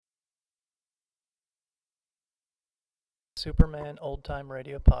Superman Old Time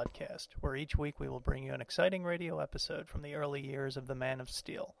Radio Podcast, where each week we will bring you an exciting radio episode from the early years of the Man of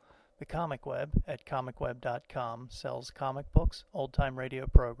Steel. The Comic Web at comicweb.com sells comic books, old-time radio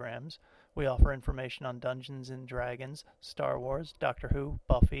programs. We offer information on Dungeons & Dragons, Star Wars, Doctor Who,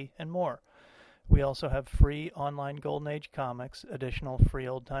 Buffy, and more. We also have free online Golden Age comics, additional free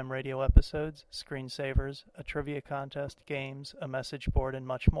old-time radio episodes, screensavers, a trivia contest, games, a message board, and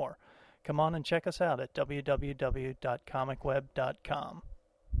much more. Come on and check us out at www.comicweb.com.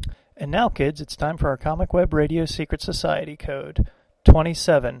 And now, kids, it's time for our Comic Web Radio Secret Society code.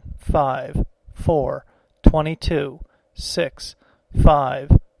 27 5 4 22 6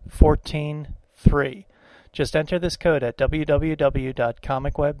 5 14 3. Just enter this code at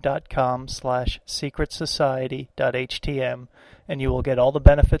www.comicweb.com/secretsociety.htm and you will get all the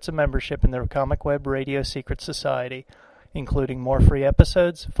benefits of membership in the Comic Web Radio Secret Society, including more free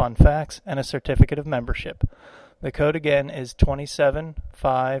episodes, fun facts, and a certificate of membership. The code again is 27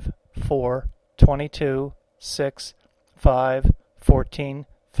 5 4 22 6 5 14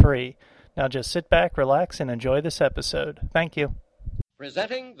 3. Now just sit back, relax, and enjoy this episode. Thank you.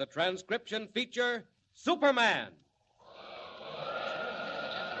 Presenting the transcription feature, Superman.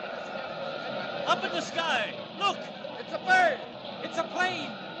 Up in the sky! Look! It's a bird! It's a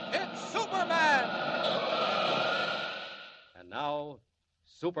plane! It's Superman! And now,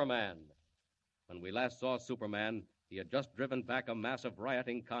 Superman. When we last saw Superman, he had just driven back a mass of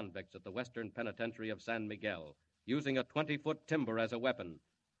rioting convicts at the Western Penitentiary of San Miguel, using a 20-foot timber as a weapon.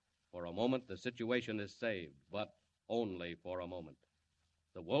 For a moment, the situation is saved, but only for a moment.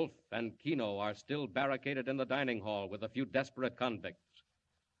 The Wolf and Kino are still barricaded in the dining hall with a few desperate convicts.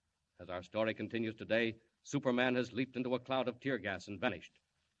 As our story continues today, Superman has leaped into a cloud of tear gas and vanished.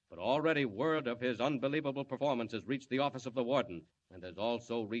 But already word of his unbelievable performance has reached the office of the warden and has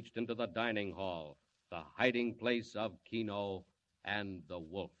also reached into the dining hall, the hiding place of Kino and the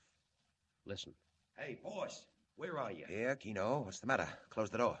Wolf. Listen. Hey, boss, where are you? Here, Kino. What's the matter? Close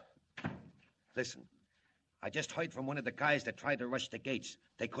the door. Listen, I just heard from one of the guys that tried to rush the gates.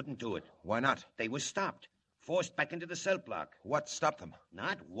 They couldn't do it. Why not? They were stopped, forced back into the cell block. What stopped them?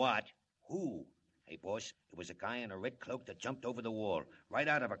 Not what, who. Hey, boss, it was a guy in a red cloak that jumped over the wall, right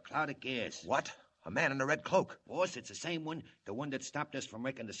out of a cloud of gas. What? A man in a red cloak? Boss, it's the same one, the one that stopped us from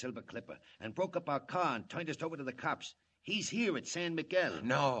wrecking the Silver Clipper and broke up our car and turned us over to the cops. He's here at San Miguel.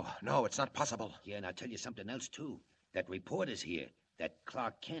 No, it's not possible. Yeah, and I'll tell you something else, too. That reporter's here, that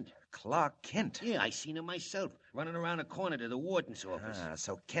Clark Kent. Clark Kent? Yeah, I seen him myself, running around a corner to the warden's office.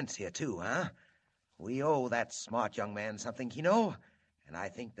 So Kent's here, too, huh? We owe that smart young man something, Kino, and I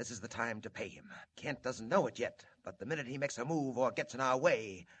think this is the time to pay him. Kent doesn't know it yet, but the minute he makes a move or gets in our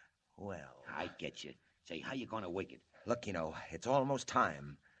way, well... I get you. Say, how you gonna wake it? Look, Kino, it's almost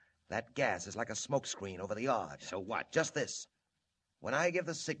time. That gas is like a smokescreen over the yard. So what? Just this. When I give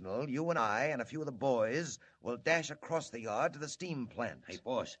the signal, you and I and a few of the boys will dash across the yard to the steam plant. Hey,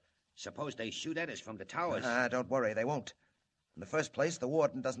 boss, suppose they shoot at us from the towers. Don't worry, they won't. In the first place, the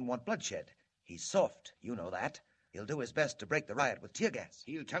warden doesn't want bloodshed. He's soft, you know that. He'll do his best to break the riot with tear gas.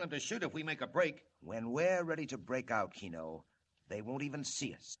 He'll tell him to shoot if we make a break. When we're ready to break out, Kino, they won't even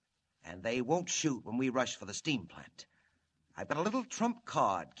see us. And they won't shoot when we rush for the steam plant. I've got a little trump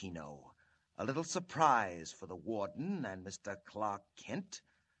card, Kino. A little surprise for the warden and Mr. Clark Kent.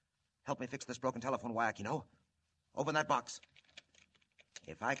 Help me fix this broken telephone wire, Kino. Open that box.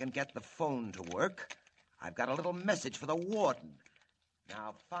 If I can get the phone to work, I've got a little message for the warden.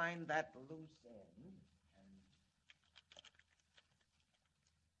 Now find that loose end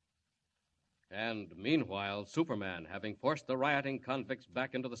And meanwhile, Superman, having forced the rioting convicts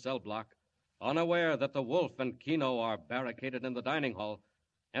back into the cell block, unaware that the Wolf and Kino are barricaded in the dining hall,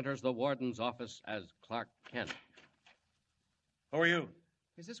 enters the warden's office as Clark Kent. Who are you?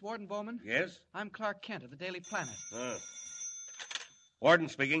 Is this Warden Bowman? Yes? I'm Clark Kent of the Daily Planet. Warden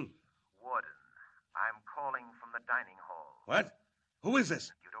speaking. Warden, I'm calling from the dining hall. What? Who is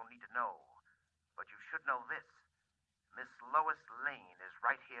this? You don't need to know, but you should know this. Miss Lois Lane is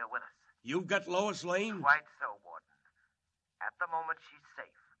right here with us. You've got Lois Lane? Quite so, Warden. At the moment, she's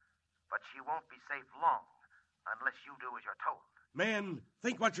safe, but she won't be safe long unless you do as you're told. Man,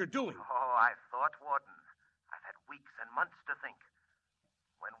 think what you're doing. Oh, I've thought, Warden. I've had weeks and months to think.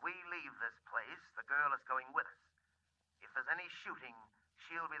 When we leave this place, the girl is going with us. If there's any shooting,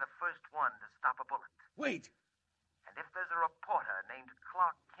 she'll be the first one to stop a bullet. Wait. And if there's a reporter named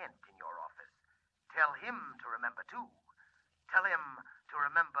Clark Kent in your office, tell him to remember, too. Tell him to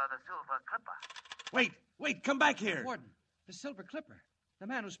remember the Silver Clipper. Wait, come back here. Warden, the Silver Clipper. The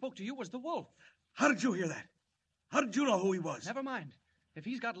man who spoke to you was the Wolf. How did you hear that? How did you know who he was? Never mind. If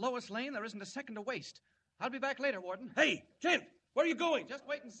he's got Lois Lane, there isn't a second to waste. I'll be back later, Warden. Hey, Kent, where are you going? Just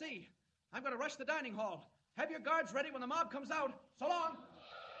wait and see. I'm going to rush the dining hall. Have your guards ready when the mob comes out. So long.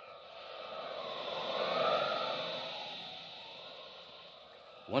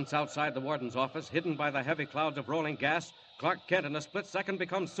 Once outside the warden's office, hidden by the heavy clouds of rolling gas, Clark Kent in a split second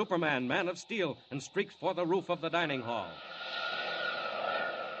becomes Superman, Man of Steel, and streaks for the roof of the dining hall.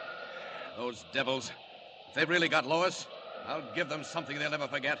 Those devils. If they've really got Lois, I'll give them something they'll never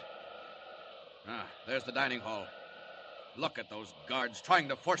forget. Ah, there's the dining hall. Look at those guards trying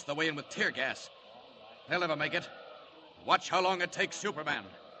to force their way in with tear gas. They'll never make it. Watch how long it takes Superman.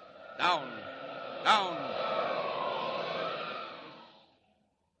 Down. Down.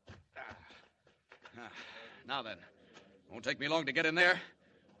 Now then. Won't take me long to get in there.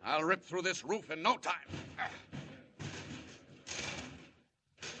 I'll rip through this roof in no time.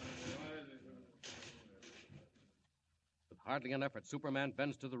 With hardly an effort, Superman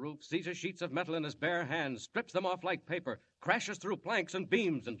bends to the roof, seizes sheets of metal in his bare hands, strips them off like paper, crashes through planks and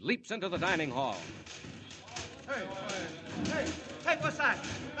beams, and leaps into the dining hall. Hey, what's that?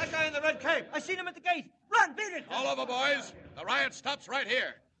 That guy in the red cape. I seen him at the gate. Run, beat it! All over, boys. The riot stops right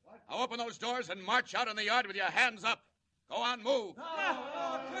here. Now open those doors and march out in the yard with your hands up. Go on, move.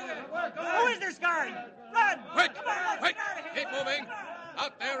 Who is this guy? Run! Quick! Come on, Quick! get out of here. Keep moving.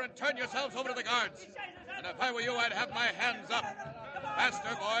 Out there and turn yourselves over to the guards. And if I were you, I'd have my hands up.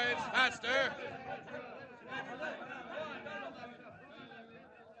 Faster, boys, faster.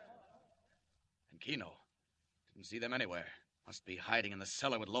 And Keno. Didn't see them anywhere. Must be hiding in the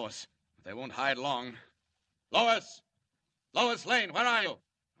cellar with Lois. But they won't hide long. Lois! Lois Lane, where are you?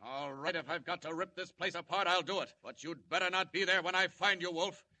 All right, if I've got to rip this place apart, I'll do it. But you'd better not be there when I find you,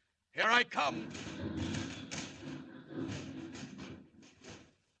 Wolf. Here I come.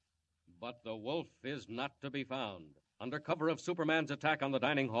 But the wolf is not to be found. Under cover of Superman's attack on the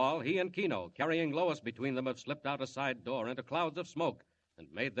dining hall, he and Keno, carrying Lois between them, have slipped out a side door into clouds of smoke and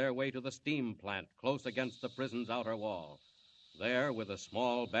made their way to the steam plant close against the prison's outer wall. There, with a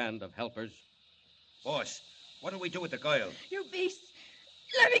small band of helpers... Boss, what do we do with the girl? You beast!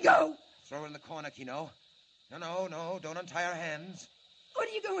 Let me go! Throw her in the corner, Keno. No, don't untie her hands. What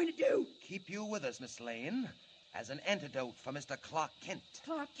are you going to do? Keep you with us, Miss Lane, as an antidote for Mr. Clark Kent.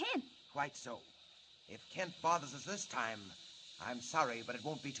 Clark Kent? Quite so. If Kent bothers us this time, I'm sorry, but it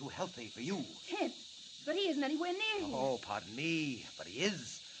won't be too healthy for you. Kent? But he isn't anywhere near here. Oh, pardon me, but he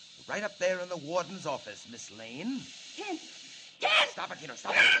is. Right up there in the warden's office, Miss Lane. Kent! Kent! Stop it, Keno,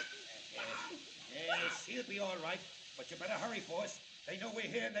 stop it. Yes, he'll be all right. But you better hurry, boss. They know we're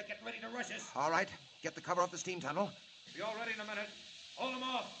here and they're getting ready to rush us. All right, get the cover off the steam tunnel. Be all ready in a minute. Hold them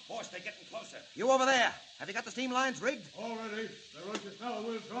off. Boss, they're getting closer. You over there. Have you got the steam lines rigged? All ready. The rush is now.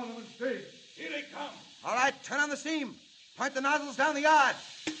 We'll draw them in steam. Here they come. All right, turn on the steam. Point the nozzles down the yard.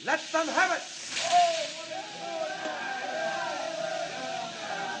 Let them have it.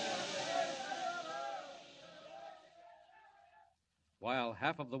 While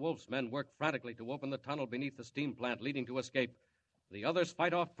half of the Wolf's men work frantically to open the tunnel beneath the steam plant leading to escape, the others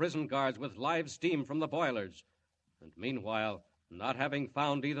fight off prison guards with live steam from the boilers. And meanwhile, not having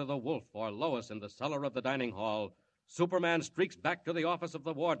found either the Wolf or Lois in the cellar of the dining hall, Superman streaks back to the office of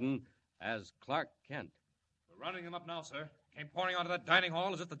the warden as Clark Kent. We're rounding them up now, sir. Came pouring onto that dining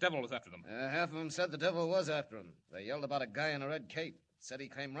hall as if the devil was after them. Half of them said the devil was after them. They yelled about a guy in a red cape. Said he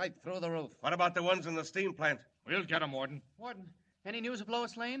came right through the roof. What about the ones in the steam plant? We'll get them, Warden. Warden, any news of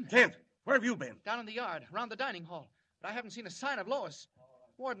Lois Lane? Kent, where have you been? Down in the yard, around the dining hall. But I haven't seen a sign of Lois.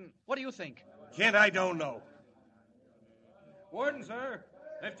 Warden, what do you think? Kent, I don't know. Warden, sir.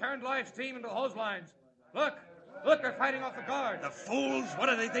 They've turned live steam into hose lines. Look, they're fighting off the guards. The fools! What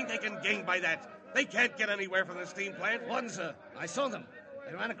do they think they can gain by that? They can't get anywhere from the steam plant. Warden, sir. I saw them.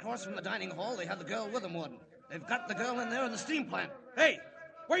 They ran across from the dining hall. They had the girl with them, Warden. They've got the girl in there in the steam plant. Hey,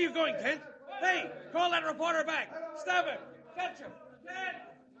 where are you going, Kent? Hey, call that reporter back. Stop him. Catch him. Kent!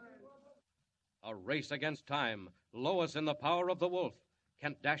 A race against time. Lois in the power of the Wolf.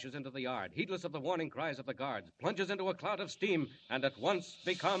 Kent dashes into the yard, heedless of the warning cries of the guards, plunges into a cloud of steam, and at once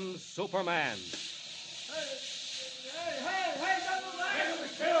becomes Superman.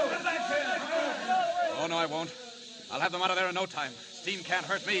 Oh, no, I won't. I'll have them out of there in no time. Steam can't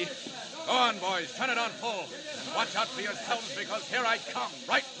hurt me. Go on, boys. Turn it on full. And watch out for yourselves, because here I come,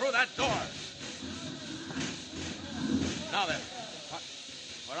 right through that door. Now then. What?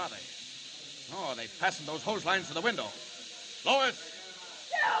 Where are they? Oh, they fastened those hose lines to the window. Lois!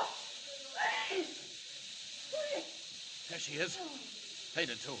 No! Please! There she is.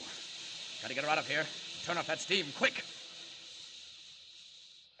 Faded, too. Gotta get her out of here. Turn off that steam, quick.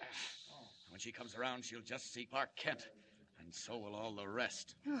 When she comes around, she'll just see Clark Kent. And so will all the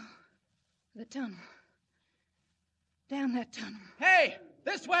rest. Oh, the tunnel. Down that tunnel. Hey,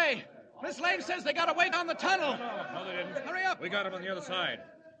 this way! Miss Lane says they got away down the tunnel. No, they didn't. Hurry up. We got him on the other side.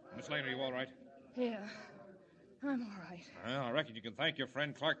 Miss Lane, are you all right? Yeah, I'm all right. Well, I reckon you can thank your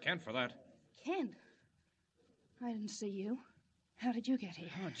friend Clark Kent for that. Kent? I didn't see you. How did you get here?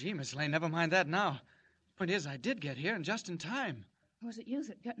 Oh, gee, Miss Lane, never mind that now. Point is, I did get here, and just in time. Was it you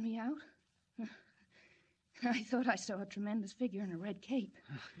that got me out? I thought I saw a tremendous figure in a red cape.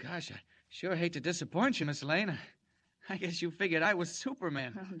 Oh, gosh, I sure hate to disappoint you, Miss Lane. I guess you figured I was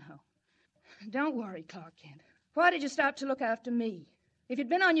Superman. Oh, no. Don't worry, Clark Kent. Why did you stop to look after me? If you'd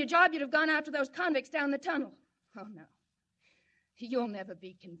been on your job, you'd have gone after those convicts down the tunnel. Oh, no. You'll never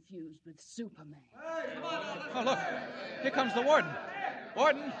be confused with Superman. Oh, look. Here comes the warden.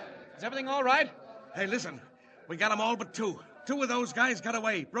 Warden, is everything all right? Hey, listen. We got them all but two. Two of those guys got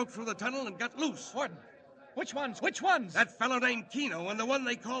away, broke through the tunnel, and got loose. Warden, which ones? Which ones? That fellow named Keno and the one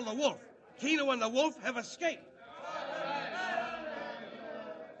they call the Wolf. Keno and the Wolf have escaped.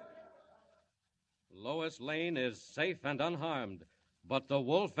 Lois Lane is safe and unharmed, but the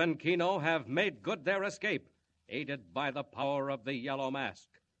Wolf and Keno have made good their escape, aided by the power of the Yellow Mask.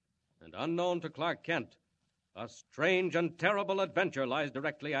 And unknown to Clark Kent, a strange and terrible adventure lies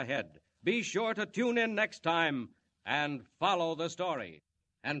directly ahead. Be sure to tune in next time and follow the story.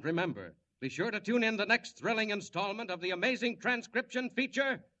 And remember, be sure to tune in the next thrilling installment of the amazing transcription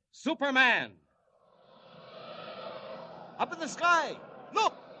feature, Superman. Up in the sky.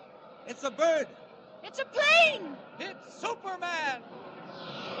 Look! It's a bird. It's a plane! It's Superman!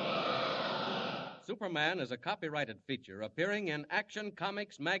 Superman is a copyrighted feature appearing in Action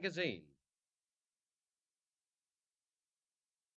Comics magazine.